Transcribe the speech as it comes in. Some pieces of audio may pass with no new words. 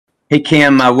Hey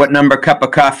Cam, what number cup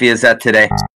of coffee is that today?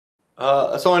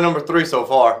 It's only number three so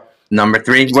far. Number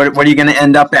three. What are you going to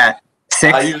end up at?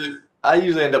 I 6? usually I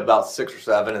usually end up about 6 or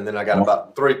 7, and then I got Oh,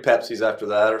 about 3 Pepsis after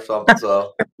that or something.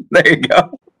 So there you go.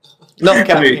 enough There you-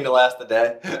 caffeine to last the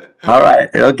day. All right,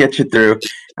 it'll get you through.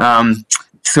 Um,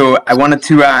 so I wanted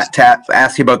to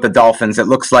ask you about the Dolphins. It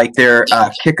looks like their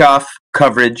kickoff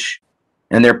coverage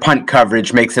and their punt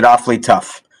coverage makes it awfully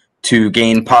tough to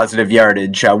gain positive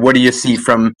yardage. What do you see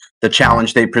from the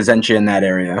challenge they present you in that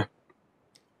area?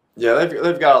 Yeah,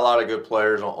 they've got a lot of good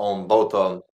players on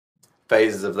both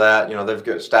phases of that.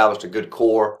 Established a good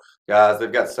core guys.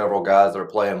 They've got several guys that are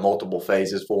playing multiple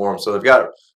phases for them, so they've got a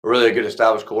really good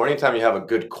established core. Anytime you have a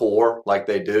good core like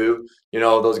they do,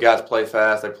 those guys play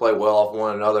fast. They play well off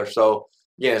one another. So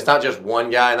again, it's not just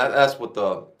one guy, and that's what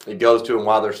it goes to, and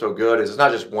why they're so good is it's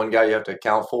not just one guy you have to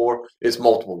account for. It's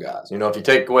multiple guys. If you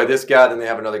take away this guy, then they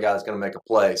have another guy that's going to make a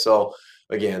play. So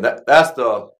again, that's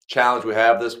the challenge we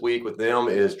have this week with them,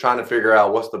 is trying to figure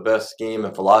out what's the best scheme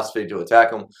and philosophy to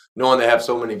attack them, knowing they have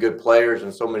so many good players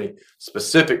and so many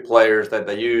specific players that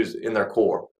they use in their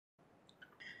core.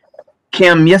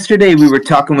 Cam, yesterday we were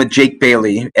talking with Jake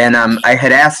Bailey, and I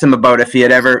had asked him about if he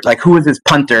had ever, like, who was his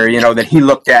punter, that he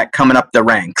looked at coming up the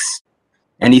ranks.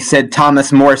 And he said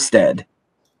Thomas Morstead.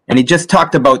 And he just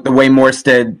talked about the way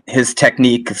Morstead, his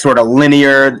technique, sort of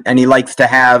linear, and he likes to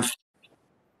have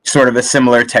sort of a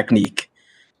similar technique.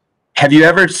 Have you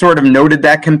ever sort of noted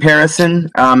that comparison?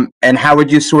 And how would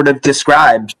you sort of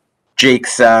describe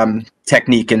Jake's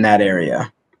technique in that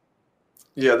area?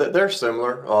 Yeah, they're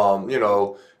similar.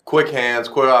 Quick hands,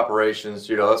 quick operations.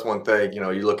 That's one thing.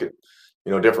 You look at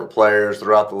different players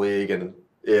throughout the league, and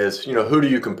who do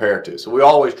you compare to? So we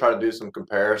always try to do some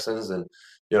comparisons, and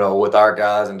with our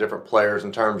guys and different players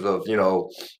in terms of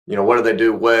what do they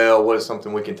do well, what is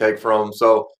something we can take from them.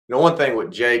 So one thing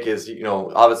with Jake is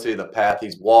obviously the path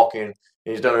he's walking, and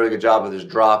he's done a really good job with his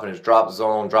drop and his drop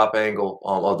zone, drop angle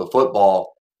of the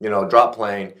football, drop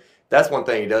plane. That's one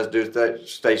thing he does do,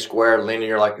 stay square,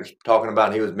 linear, like you're talking about.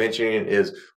 And he was mentioning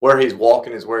is where he's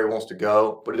walking is where he wants to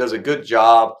go, but he does a good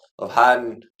job of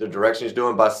hiding the direction he's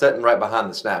doing by sitting right behind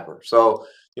the snapper. So,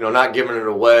 not giving it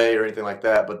away or anything like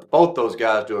that. But both those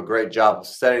guys do a great job of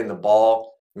setting the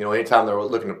ball, anytime they're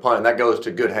looking to punt. And that goes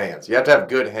to good hands. You have to have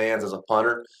good hands as a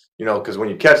punter, because when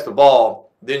you catch the ball,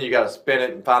 then you got to spin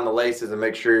it and find the laces and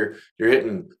make sure you're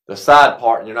hitting the side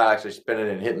part and you're not actually spinning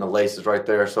and hitting the laces right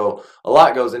there. So a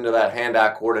lot goes into that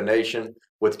hand-eye coordination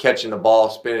with catching the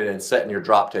ball, spinning, and setting your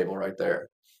drop table right there.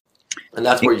 And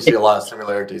that's where you see a lot of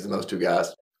similarities in those two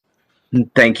guys.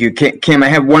 Thank you, Kim. I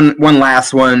have one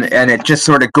last one, and it just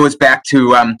sort of goes back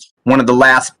to one of the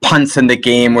last punts in the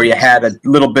game where you had a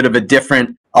little bit of a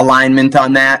different alignment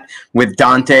on that with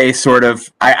Dante. Sort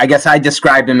of, I guess I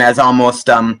described him as almost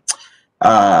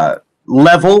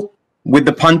level with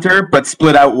the punter, but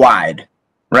split out wide,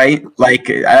 right? Like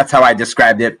that's how I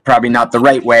described it. Probably not the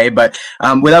right way, but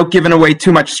without giving away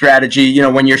too much strategy,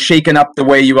 when you're shaking up the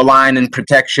way you align in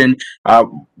protection,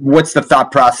 what's the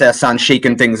thought process on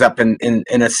shaking things up in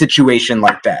a situation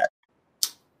like that?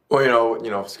 Well,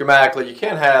 schematically, you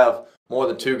can't have more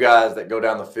than two guys that go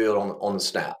down the field on the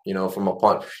snap, from a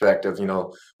punt perspective.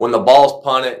 When the ball's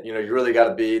punted, you really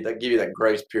got to give you that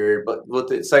grace period,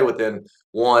 but say within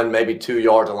 1, maybe 2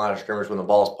 yards of line of scrimmage when the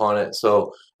ball's punted.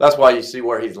 So that's why you see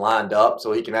where he's lined up,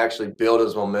 so he can actually build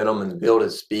his momentum and build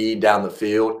his speed down the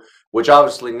field, which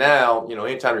obviously now,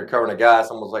 anytime you're covering a guy, it's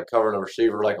almost like covering a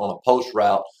receiver like on a post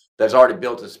route that's already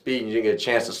built his speed, and you didn't get a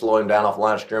chance to slow him down off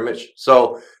line of scrimmage.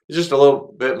 So it's just a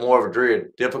little bit more of a degree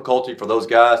of difficulty for those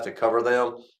guys to cover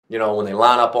them. When they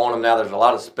line up on him now, there's a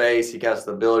lot of space. He has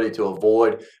the ability to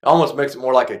avoid. It almost makes it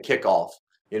more like a kickoff,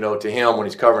 to him when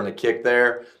he's covering the kick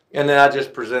there. And then that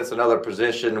just presents another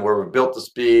position where we've built the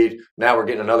speed. Now we're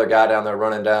getting another guy down there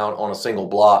running down on a single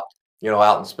block,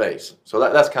 out in space. So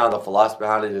that's kind of the philosophy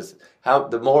behind it, is how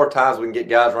the more times we can get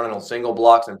guys running on single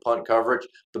blocks and punt coverage,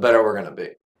 the better we're going to be.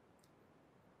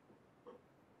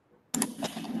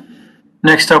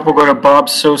 Next up, we'll go to Bob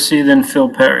Socci, then Phil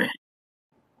Perry.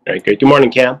 Very good. Good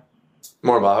morning, Cam. Good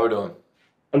morning, Bob. How are we doing?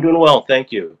 I'm doing well,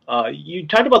 thank you. You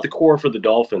talked about the core for the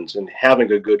Dolphins and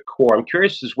having a good core. I'm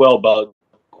curious as well about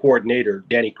coordinator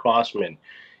Danny Crossman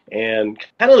and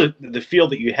kind of the feel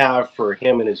that you have for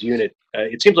him and his unit.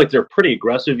 It seems like they're a pretty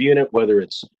aggressive unit, whether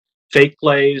it's fake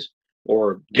plays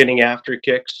or getting after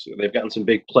kicks. They've gotten some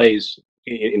big plays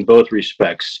in both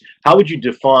respects. How would you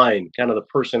define kind of the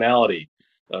personality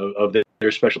of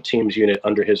their special teams unit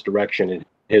under his direction and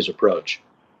his approach?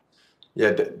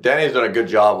 Yeah, Danny's done a good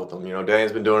job with them.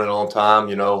 Danny's been doing it a long time,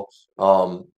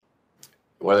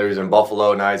 whether he's in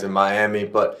Buffalo, now he's in Miami.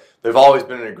 But they've always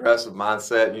been an aggressive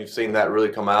mindset, and you've seen that really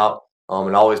come out.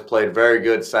 And always played very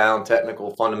good, sound,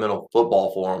 technical, fundamental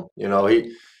football for him. You know,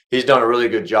 he's done a really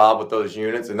good job with those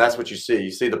units, and that's what you see.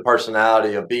 You see the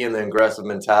personality of being the aggressive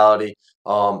mentality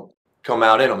come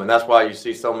out in them, and that's why you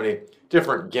see so many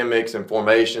different gimmicks and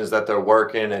formations that they're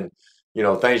working, and you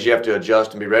know, things you have to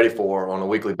adjust and be ready for on a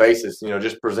weekly basis. You know,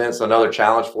 just presents another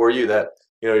challenge for you that,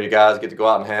 you know, you guys get to go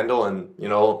out and handle. And, you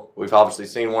know, we've obviously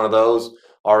seen one of those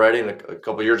already a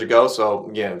couple of years ago. So,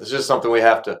 again, this is just something we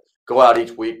have to go out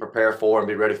each week, prepare for, and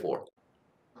be ready for.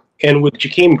 And with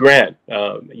Jakeem Grant,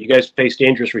 you guys face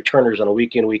dangerous returners on a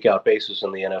week-in, week-out basis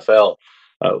in the NFL.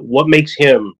 What makes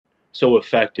him so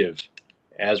effective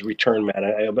as return man?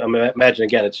 I imagine,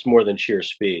 again, it's more than sheer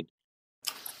speed.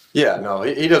 Yeah, no,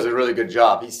 he does a really good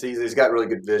job. He's got really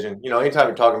good vision. You know, anytime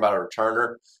you're talking about a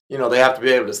returner, you know, they have to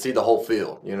be able to see the whole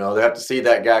field. You know, they have to see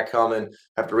that guy coming,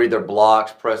 have to read their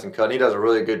blocks, press and cut. And he does a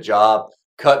really good job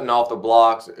cutting off the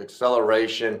blocks,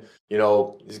 acceleration. You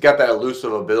know, he's got that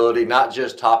elusive ability, not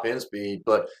just top end speed,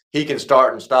 but he can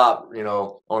start and stop, you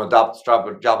know, on a drop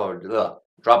of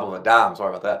a dime. Sorry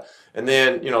about that. And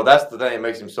then, you know, that's the thing that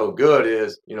makes him so good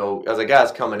is, you know, as a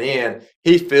guy's coming in,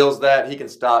 he feels that he can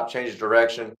stop, change his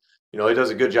direction. You know, he does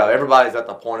a good job. Everybody's at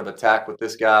the point of attack with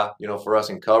this guy, you know, for us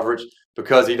in coverage,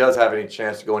 because he does have any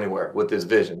chance to go anywhere with his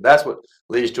vision. That's what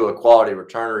leads to a quality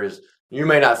returner is you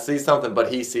may not see something,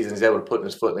 but he sees and he's able to put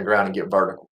his foot in the ground and get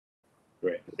vertical.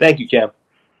 Great. Thank you, Cam.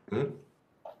 Mm-hmm.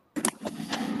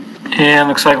 And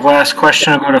looks like last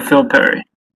question will go to Phil Perry.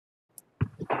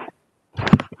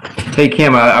 Hey,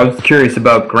 Cam, I was curious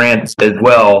about Grant as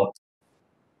well.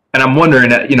 And I'm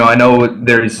wondering, you know, I know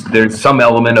there's some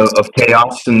element of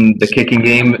chaos in the kicking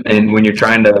game, and when you're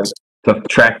trying to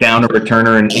track down a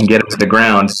returner and get him to the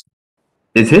ground,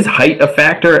 is his height a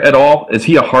factor at all? Is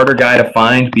he a harder guy to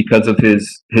find because of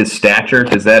his stature?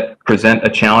 Does that present a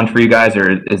challenge for you guys,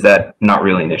 or is that not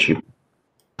really an issue?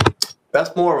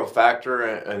 That's more of a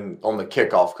factor on the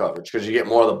kickoff coverage because you get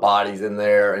more of the bodies in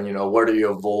there, and you know where do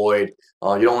you avoid?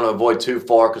 You don't want to avoid too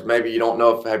far because maybe you don't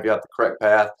know if you have the correct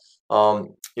path.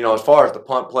 You know, as far as the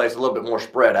punt play, it's a little bit more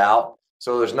spread out,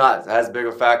 so there's not as big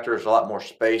a factor. There's a lot more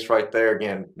space right there.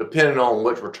 Again, depending on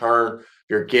which return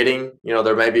you're getting, you know,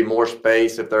 there may be more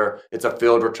space if it's a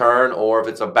field return, or if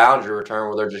it's a boundary return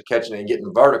where they're just catching it and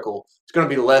getting vertical. It's going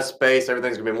to be less space.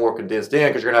 Everything's going to be more condensed in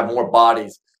because you're going to have more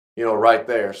bodies, you know, right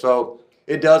there. So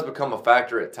it does become a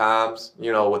factor at times,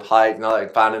 you know, with height and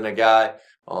like finding a guy.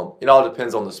 It all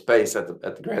depends on the space at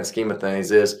the grand scheme of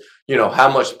things is, you know, how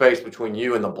much space between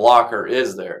you and the blocker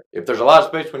is there. If there's a lot of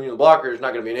space between you and the blocker, it's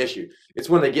not going to be an issue. It's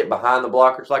when they get behind the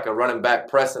blocker. It's like a running back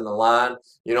pressing the line,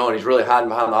 you know, and he's really hiding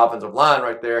behind the offensive line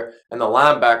right there. And the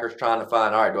linebacker's trying to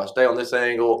find, all right, do I stay on this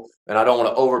angle? And I don't want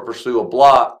to over pursue a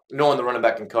block, knowing the running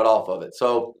back can cut off of it.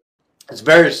 So it's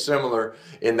very similar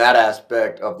in that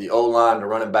aspect of the O-line to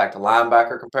running back to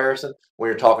linebacker comparison when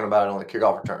you're talking about it on the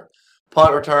kickoff return.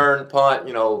 Punt return,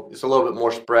 you know, it's a little bit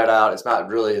more spread out. It's not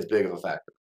really as big of a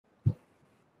factor.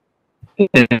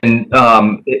 And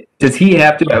does he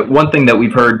have to? One thing that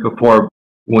we've heard before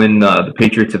when the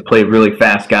Patriots have played really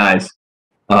fast guys,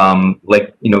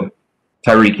 like, you know,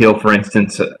 Tyreek Hill, for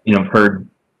instance, you know, I've heard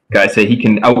guys say he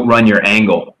can outrun your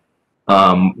angle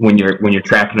when you're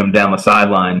tracking him down the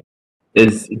sideline. Do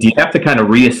you have to kind of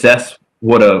reassess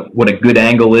what a good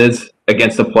angle is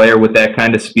against a player with that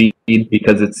kind of speed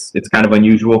because it's kind of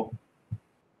unusual?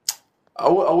 I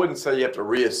wouldn't say you have to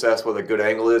reassess what a good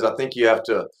angle is. I think you have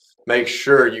to make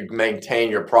sure you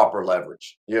maintain your proper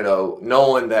leverage. You know,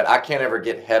 knowing that I can't ever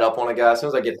get head up on a guy. As soon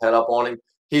as I get head up on him,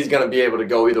 he's going to be able to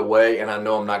go either way, and I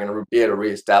know I'm not going to be able to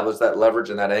reestablish that leverage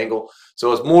and that angle.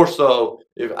 So it's more so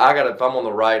if I'm on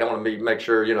the right, I want to make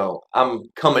sure, you know, I'm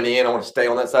coming in, I want to stay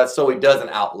on that side so he doesn't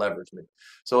out leverage me.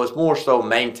 So it's more so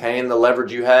maintaining the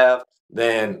leverage you have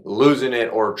than losing it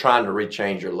or trying to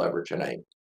rechange your leverage and angle.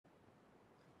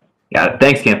 Got it.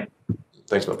 Thanks, Cam.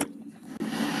 Thanks, Bill.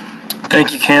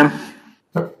 Thank you, Cam.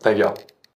 Thank y'all.